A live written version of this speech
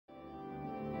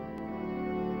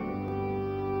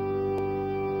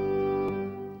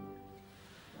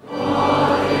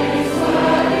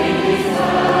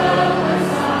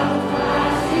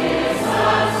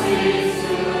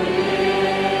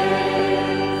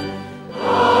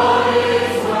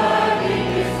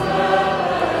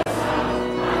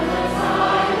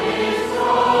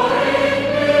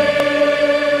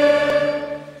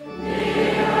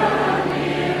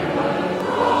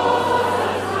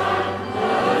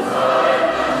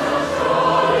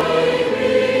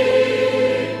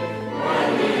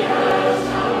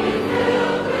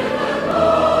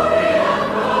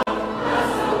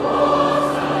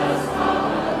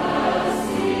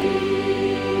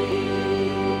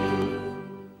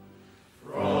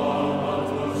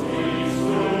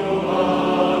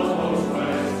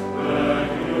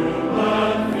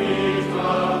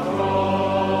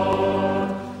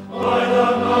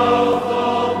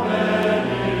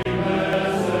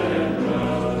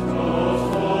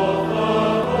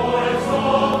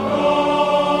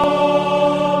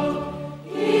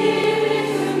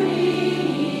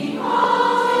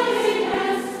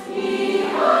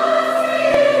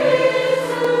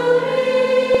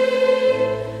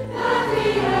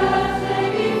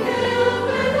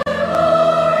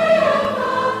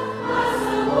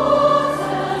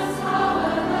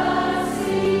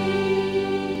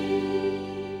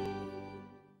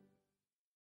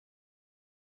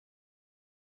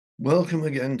Welcome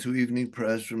again to evening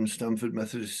prayers from Stamford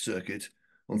Methodist Circuit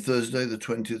on Thursday, the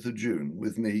 20th of June,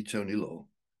 with me, Tony Law.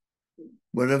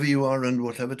 Wherever you are and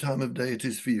whatever time of day it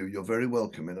is for you, you're very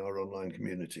welcome in our online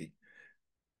community.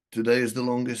 Today is the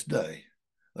longest day,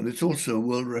 and it's also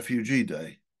World Refugee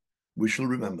Day. We shall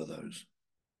remember those.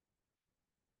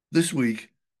 This week,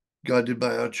 guided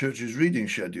by our church's reading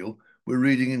schedule, we're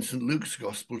reading in St. Luke's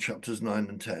Gospel, chapters 9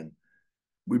 and 10.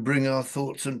 We bring our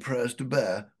thoughts and prayers to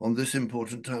bear on this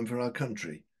important time for our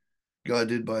country.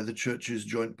 Guided by the Church's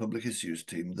Joint Public Issues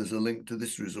team, there's a link to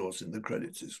this resource in the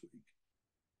credits this week.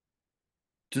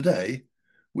 Today,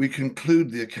 we conclude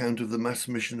the account of the mass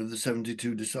mission of the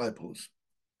 72 disciples.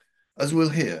 As we'll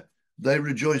hear, they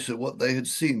rejoice at what they had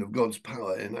seen of God's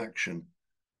power in action.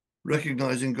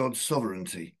 Recognizing God's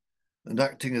sovereignty and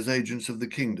acting as agents of the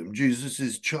kingdom,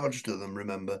 Jesus' charge to them,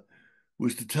 remember,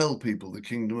 was to tell people the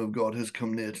kingdom of God has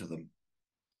come near to them.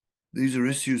 These are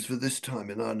issues for this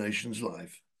time in our nation's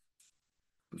life.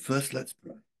 But first, let's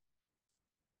pray.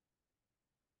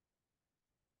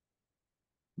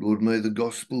 Lord, may the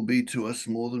gospel be to us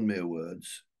more than mere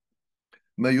words.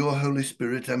 May your Holy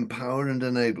Spirit empower and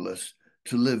enable us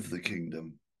to live the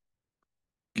kingdom.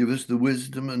 Give us the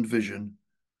wisdom and vision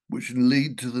which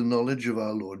lead to the knowledge of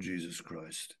our Lord Jesus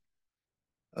Christ.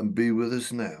 And be with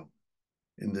us now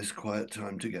in this quiet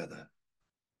time together.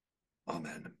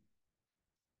 Amen.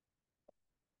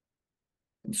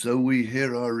 And so we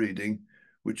hear our reading,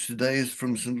 which today is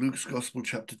from St. Luke's Gospel,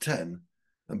 chapter 10,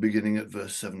 and beginning at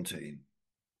verse 17.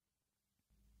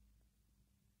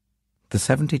 The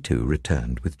 72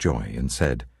 returned with joy and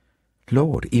said,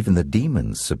 "Lord, even the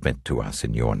demons submit to us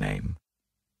in your name."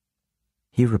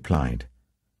 He replied,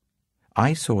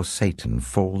 "I saw Satan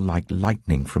fall like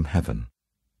lightning from heaven.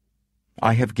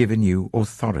 I have given you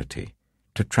authority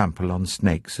to trample on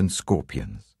snakes and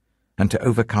scorpions, and to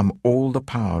overcome all the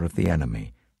power of the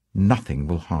enemy. Nothing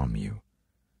will harm you.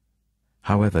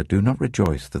 However, do not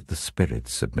rejoice that the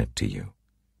spirits submit to you,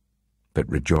 but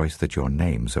rejoice that your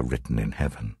names are written in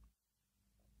heaven."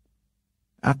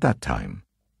 At that time,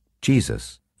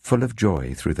 Jesus, full of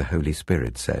joy through the Holy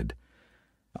Spirit, said,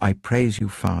 "I praise you,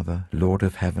 Father, Lord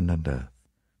of heaven and earth,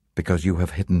 because you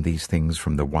have hidden these things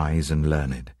from the wise and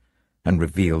learned, and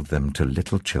revealed them to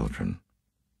little children.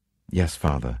 Yes,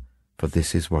 Father, for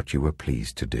this is what you were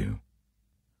pleased to do.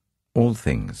 All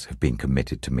things have been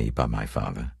committed to me by my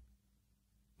Father.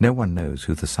 No one knows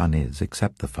who the Son is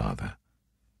except the Father,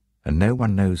 and no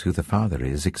one knows who the Father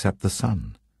is except the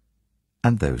Son,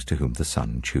 and those to whom the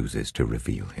Son chooses to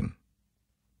reveal him."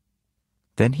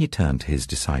 Then he turned to his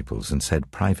disciples and said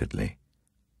privately,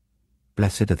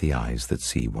 "Blessed are the eyes that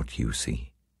see what you see.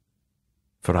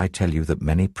 For I tell you that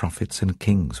many prophets and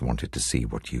kings wanted to see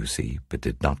what you see, but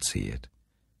did not see it,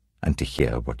 and to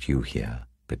hear what you hear,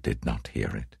 but did not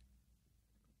hear it."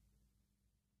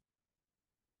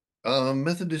 Our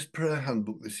Methodist prayer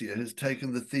handbook this year has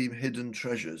taken the theme Hidden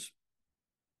Treasures.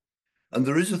 And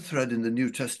there is a thread in the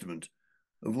New Testament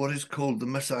of what is called the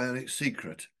messianic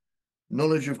secret,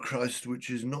 knowledge of Christ which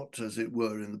is not, as it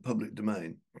were, in the public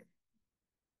domain.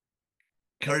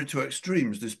 Carried to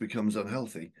extremes, this becomes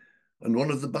unhealthy, and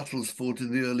one of the battles fought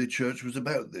in the early church was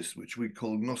about this, which we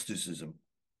call Gnosticism.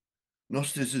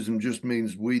 Gnosticism just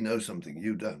means we know something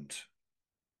you don't.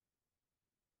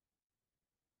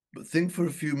 But think for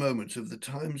a few moments of the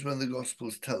times when the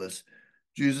Gospels tell us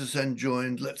Jesus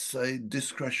enjoined, let's say,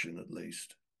 discretion at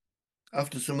least.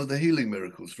 After some of the healing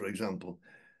miracles, for example,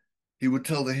 he would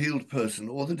tell the healed person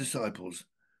or the disciples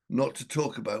not to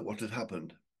talk about what had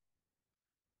happened.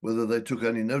 Whether they took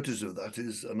any notice of that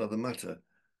is another matter.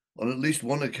 On at least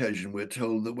one occasion, we're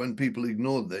told that when people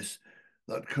ignored this,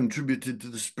 that contributed to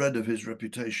the spread of his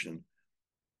reputation.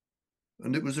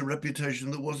 And it was a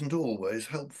reputation that wasn't always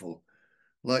helpful,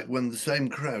 like when the same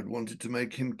crowd wanted to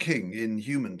make him king in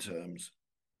human terms.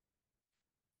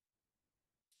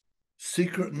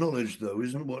 Secret knowledge, though,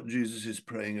 isn't what Jesus is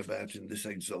praying about in this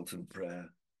exultant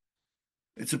prayer.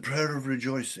 It's a prayer of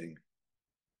rejoicing.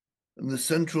 And the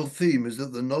central theme is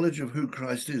that the knowledge of who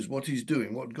Christ is, what he's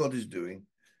doing, what God is doing,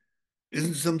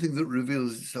 isn't something that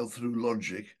reveals itself through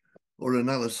logic or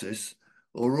analysis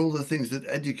or all the things that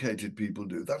educated people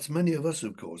do. That's many of us,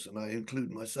 of course, and I include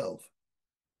myself.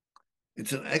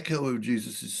 It's an echo of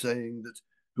Jesus' saying that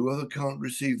whoever can't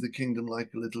receive the kingdom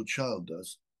like a little child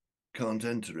does, can't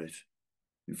enter it.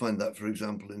 You find that, for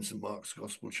example, in St. Mark's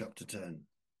Gospel, chapter 10.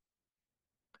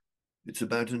 It's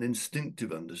about an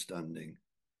instinctive understanding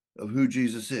of who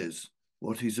Jesus is,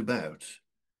 what he's about,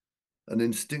 an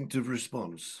instinctive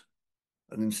response,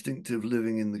 an instinctive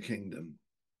living in the kingdom.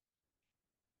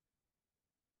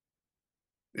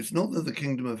 It's not that the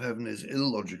kingdom of heaven is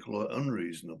illogical or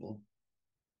unreasonable.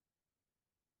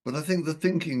 But I think the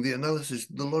thinking, the analysis,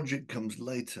 the logic comes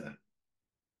later.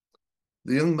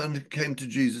 The young man who came to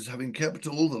Jesus, having kept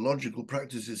all the logical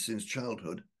practices since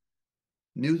childhood,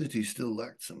 knew that he still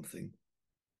lacked something.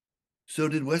 So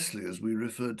did Wesley, as we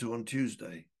referred to on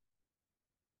Tuesday.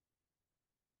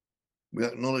 We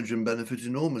acknowledge and benefit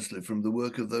enormously from the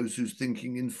work of those whose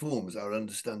thinking informs our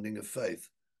understanding of faith.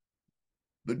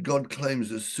 But God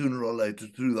claims us sooner or later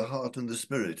through the heart and the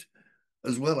spirit,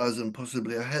 as well as and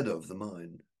possibly ahead of the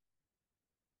mind.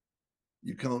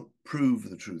 You can't prove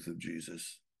the truth of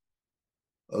Jesus,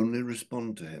 only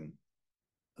respond to him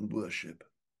and worship.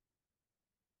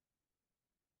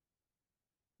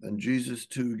 And Jesus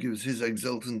too gives his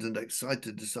exultant and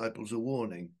excited disciples a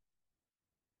warning.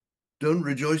 Don't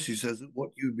rejoice, he says, at what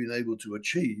you've been able to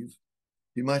achieve.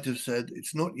 He might have said,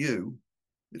 it's not you,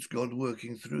 it's God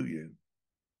working through you.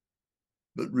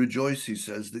 But rejoice, he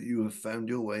says, that you have found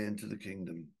your way into the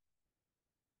kingdom.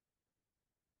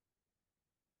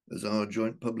 As our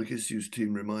joint public issues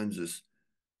team reminds us,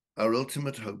 our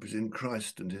ultimate hope is in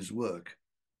Christ and his work,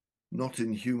 not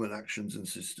in human actions and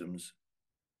systems.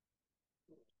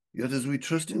 Yet as we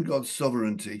trust in God's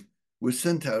sovereignty, we're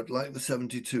sent out like the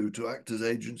 72 to act as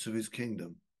agents of his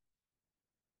kingdom.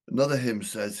 Another hymn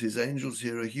says, his angels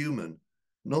here are human,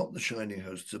 not the shining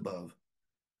hosts above.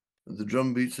 And the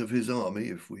drumbeats of his army,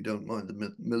 if we don't mind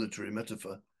the military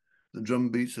metaphor, the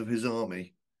drumbeats of his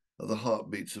army are the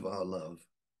heartbeats of our love.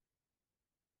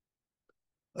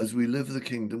 As we live the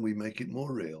kingdom, we make it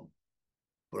more real,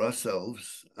 for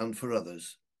ourselves and for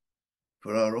others,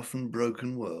 for our often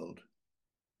broken world,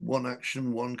 one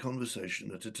action, one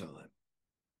conversation at a time.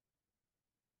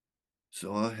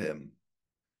 So our hymn.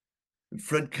 In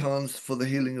Fred Kaan's For the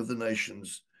Healing of the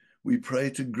Nations, we pray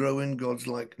to grow in God's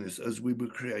likeness as we were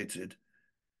created,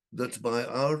 that by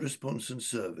our response and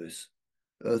service,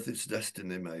 earth its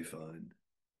destiny may find.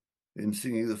 In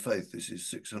Singing the Faith, this is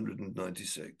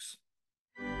 696.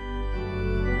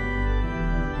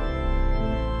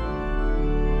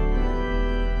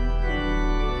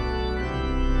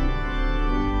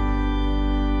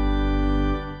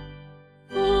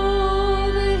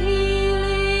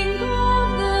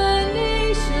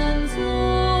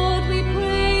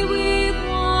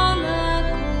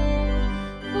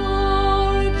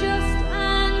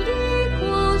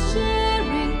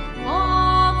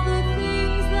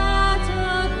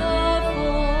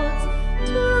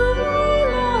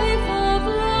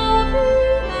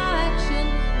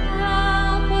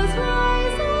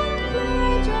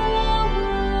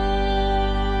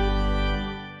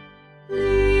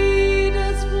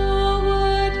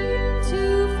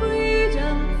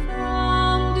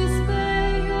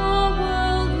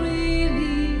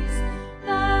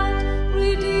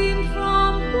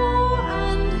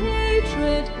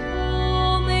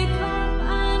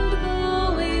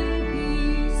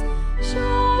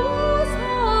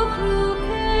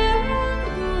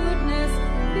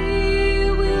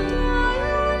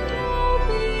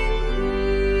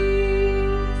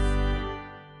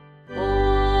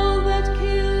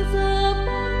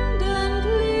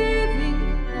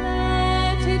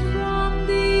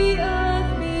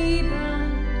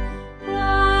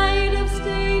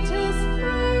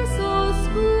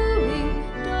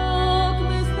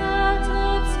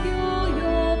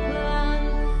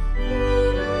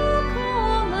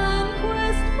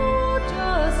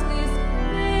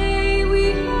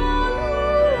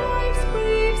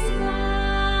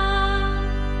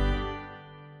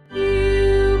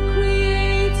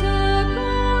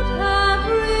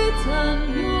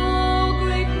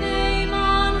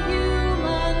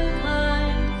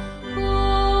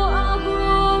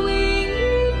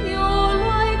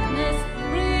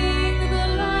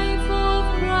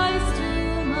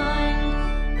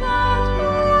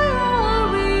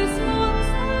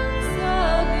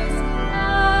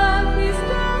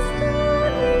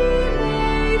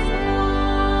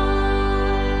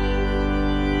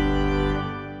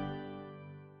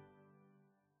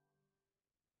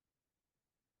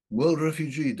 World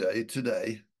Refugee Day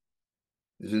today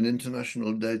is an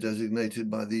international day designated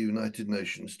by the United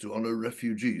Nations to honor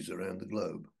refugees around the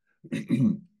globe.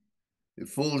 It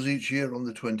falls each year on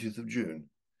the 20th of June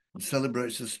and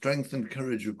celebrates the strength and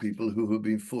courage of people who have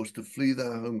been forced to flee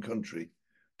their home country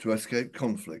to escape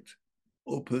conflict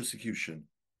or persecution.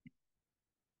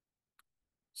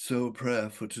 So a prayer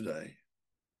for today.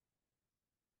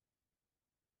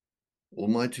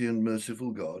 Almighty and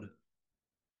merciful God,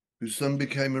 whose son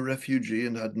became a refugee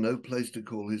and had no place to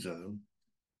call his own,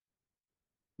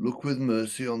 look with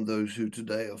mercy on those who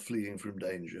today are fleeing from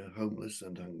danger, homeless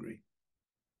and hungry.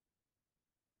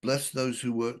 Bless those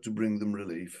who work to bring them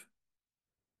relief.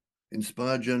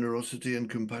 Inspire generosity and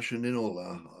compassion in all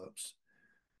our hearts,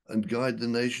 and guide the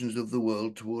nations of the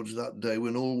world towards that day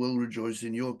when all will rejoice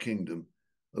in your kingdom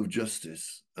of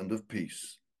justice and of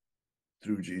peace.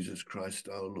 Through Jesus Christ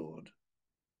our Lord.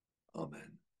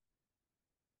 Amen.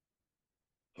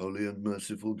 Holy and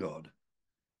merciful God,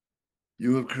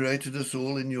 you have created us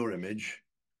all in your image.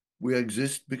 We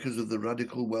exist because of the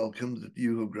radical welcome that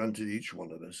you have granted each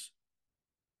one of us.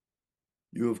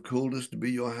 You have called us to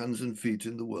be your hands and feet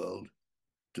in the world,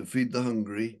 to feed the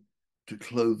hungry, to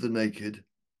clothe the naked,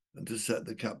 and to set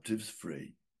the captives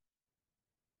free.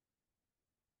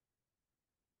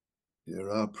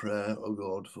 Hear our prayer, O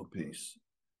God, for peace,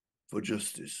 for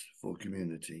justice, for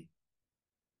community.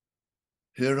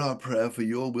 Hear our prayer for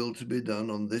your will to be done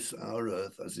on this our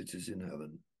earth as it is in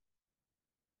heaven.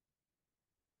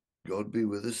 God be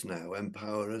with us now,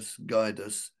 empower us, guide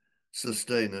us,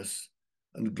 sustain us,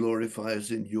 and glorify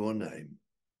us in your name.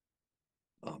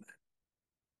 Amen.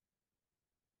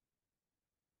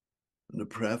 And a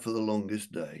prayer for the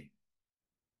longest day.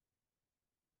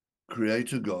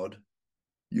 Creator God,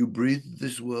 you breathed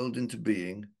this world into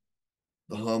being,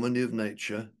 the harmony of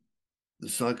nature, the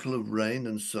cycle of rain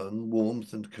and sun,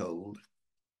 warmth and cold,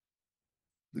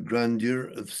 the grandeur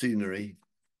of scenery,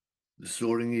 the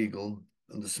soaring eagle,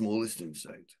 and the smallest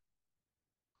insect.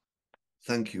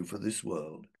 Thank you for this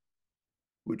world,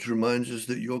 which reminds us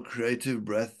that your creative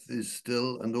breath is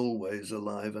still and always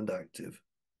alive and active,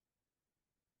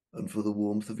 and for the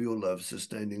warmth of your love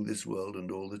sustaining this world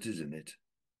and all that is in it.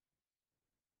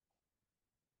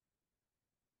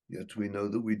 Yet we know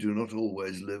that we do not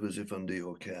always live as if under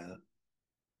your care.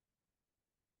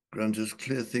 Grant us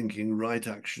clear thinking, right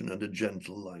action, and a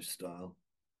gentle lifestyle.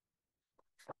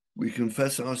 We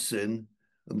confess our sin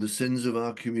and the sins of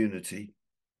our community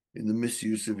in the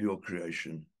misuse of your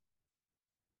creation.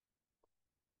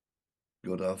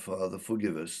 God our Father,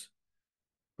 forgive us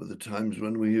for the times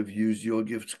when we have used your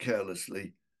gifts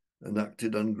carelessly and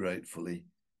acted ungratefully.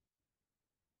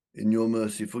 In your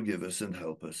mercy, forgive us and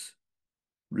help us.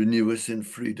 Renew us in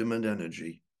freedom and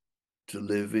energy to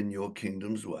live in your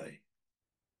kingdom's way.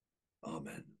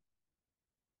 Amen.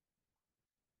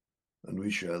 And we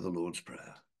share the Lord's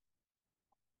Prayer.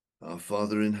 Our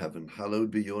Father in heaven,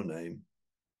 hallowed be your name.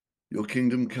 Your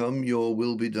kingdom come, your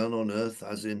will be done on earth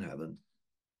as in heaven.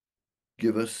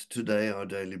 Give us today our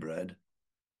daily bread.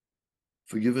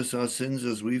 Forgive us our sins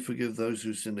as we forgive those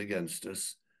who sin against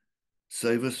us.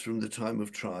 Save us from the time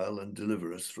of trial and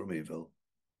deliver us from evil.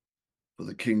 For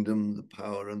the kingdom, the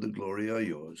power, and the glory are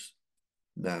yours,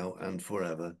 now and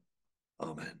forever.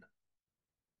 Amen.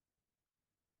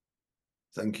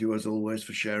 Thank you, as always,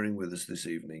 for sharing with us this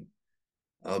evening.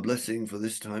 Our blessing for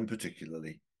this time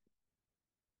particularly.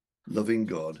 Loving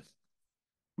God,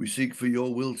 we seek for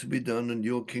your will to be done and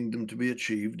your kingdom to be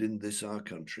achieved in this our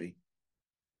country.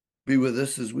 Be with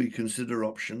us as we consider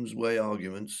options, weigh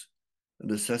arguments,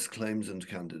 and assess claims and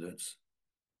candidates.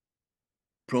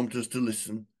 Prompt us to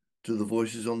listen to the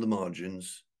voices on the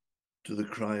margins, to the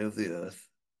cry of the earth,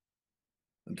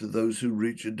 and to those who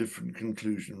reach a different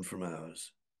conclusion from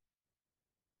ours.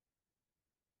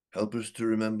 Help us to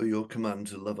remember your command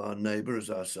to love our neighbour as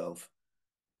ourselves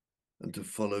and to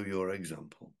follow your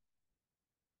example.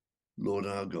 Lord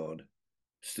our God,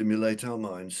 stimulate our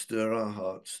minds, stir our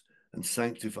hearts, and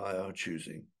sanctify our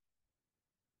choosing.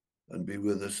 And be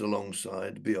with us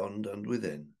alongside, beyond, and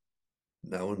within,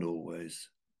 now and always.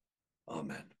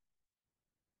 Amen.